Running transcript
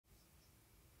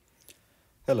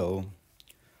Hello,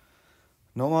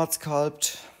 Nomad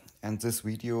sculpt, and this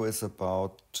video is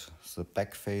about the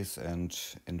backface and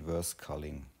inverse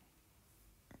culling.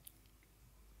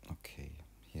 Okay,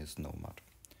 here's Nomad.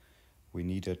 We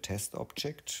need a test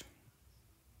object,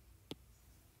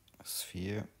 a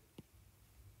sphere,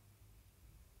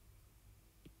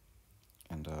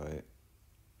 and I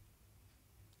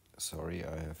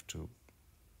have to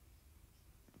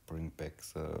bring back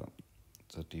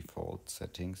the default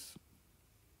settings.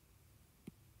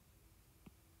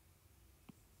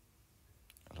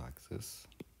 Like this.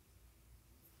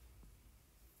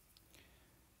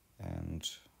 And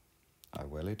I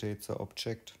validate the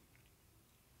object.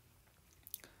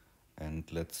 And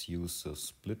let's use the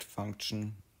split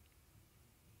function.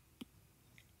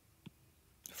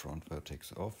 Front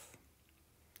vertex off.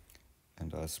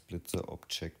 And I split the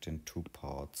object in two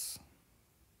parts.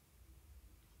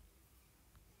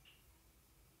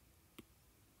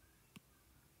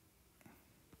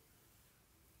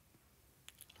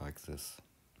 Like this.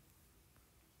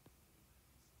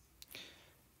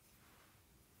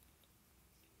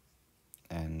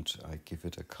 And I give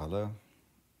it a color.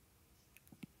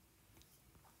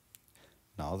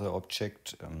 Now the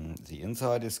object, the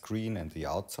inside is green and the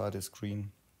outside is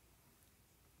green.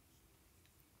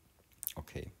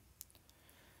 Okay.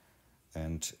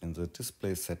 And in the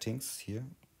display settings here,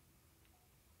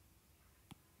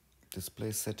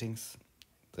 display settings,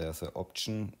 there's an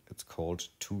option, it's called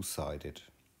two-sided.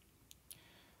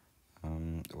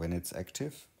 When it's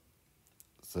active,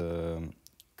 the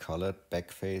colored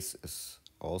backface is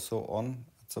also on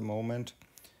at the moment,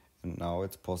 and now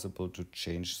it's possible to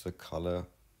change the color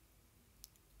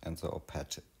and the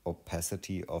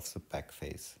opacity of the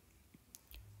backface.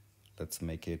 Let's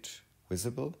make it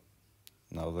visible.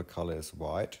 Now the color is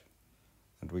white,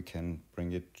 and we can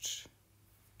bring it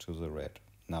to the red.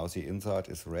 Now the inside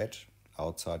is red,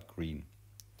 outside green.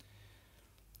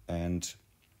 And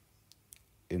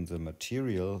in the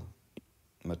material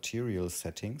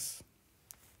settings,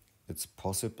 it's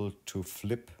possible to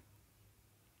flip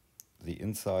the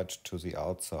inside to the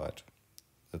outside.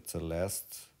 That's the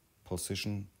last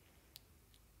position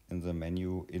in the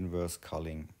menu inverse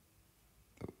culling.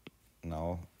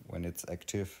 Now when it's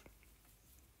active,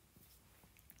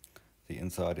 the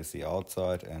inside is the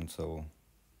outside and so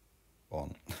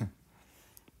on.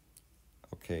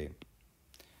 Okay.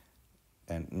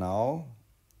 And now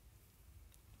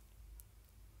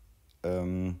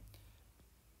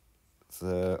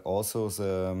the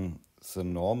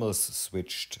normals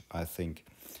switched, I think.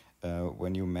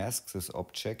 When you mask this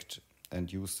object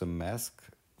and use the mask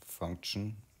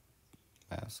function,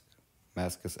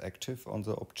 mask is active on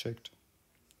the object,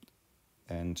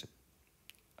 and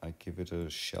I give it a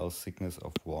shell thickness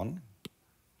of 1,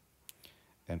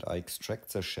 and I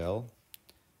extract the shell.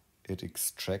 It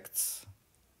extracts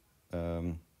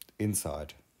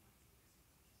inside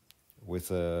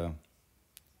with a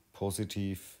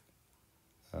positive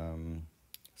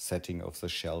setting of the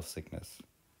shell thickness.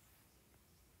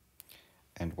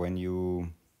 And when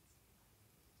you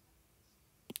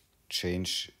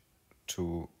change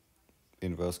to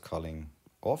inverse culling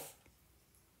off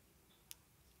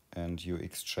and you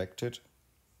extract it,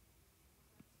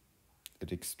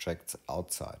 it extracts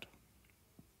outside.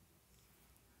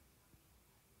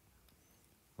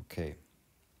 Okay.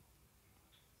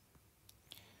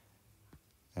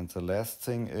 And the last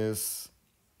thing is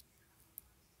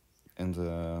in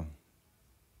the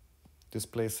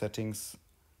display settings,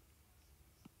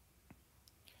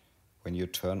 when you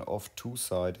turn off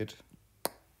two-sided,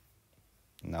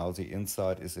 now the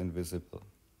inside is invisible.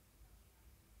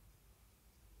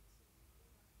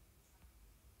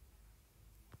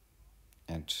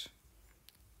 And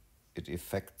it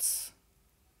affects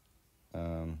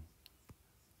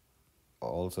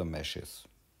all the meshes.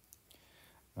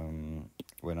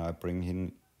 When I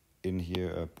bring in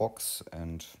here a box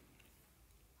and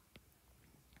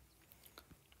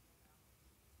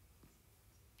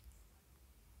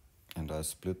I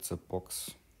split the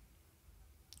box,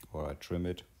 or I trim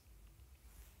it,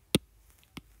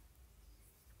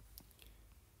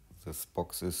 this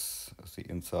box is, the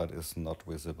inside is not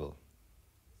visible.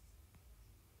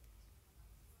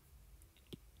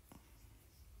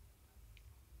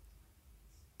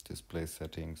 Display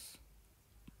settings,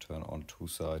 turn on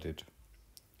two-sided,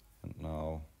 and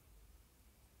now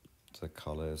the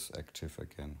color is active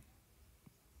again.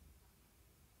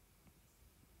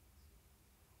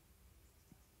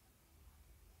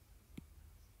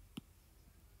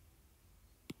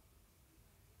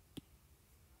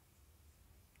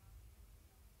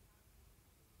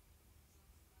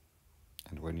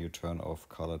 And when you turn off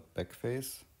colored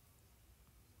backface,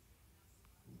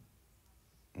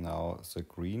 now the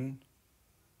green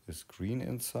is green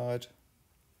inside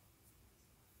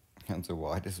and the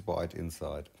white is white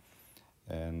inside.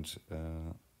 And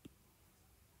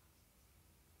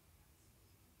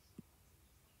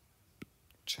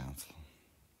cancel.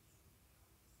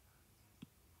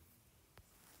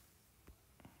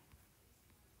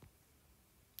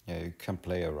 Yeah, you can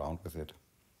play around with it.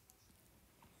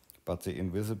 But the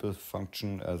invisible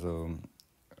function as a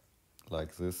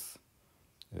like this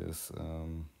is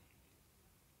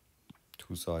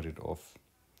two-sided off.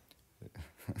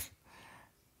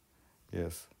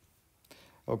 Yes.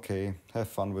 Okay, have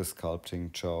fun with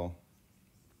sculpting. Ciao.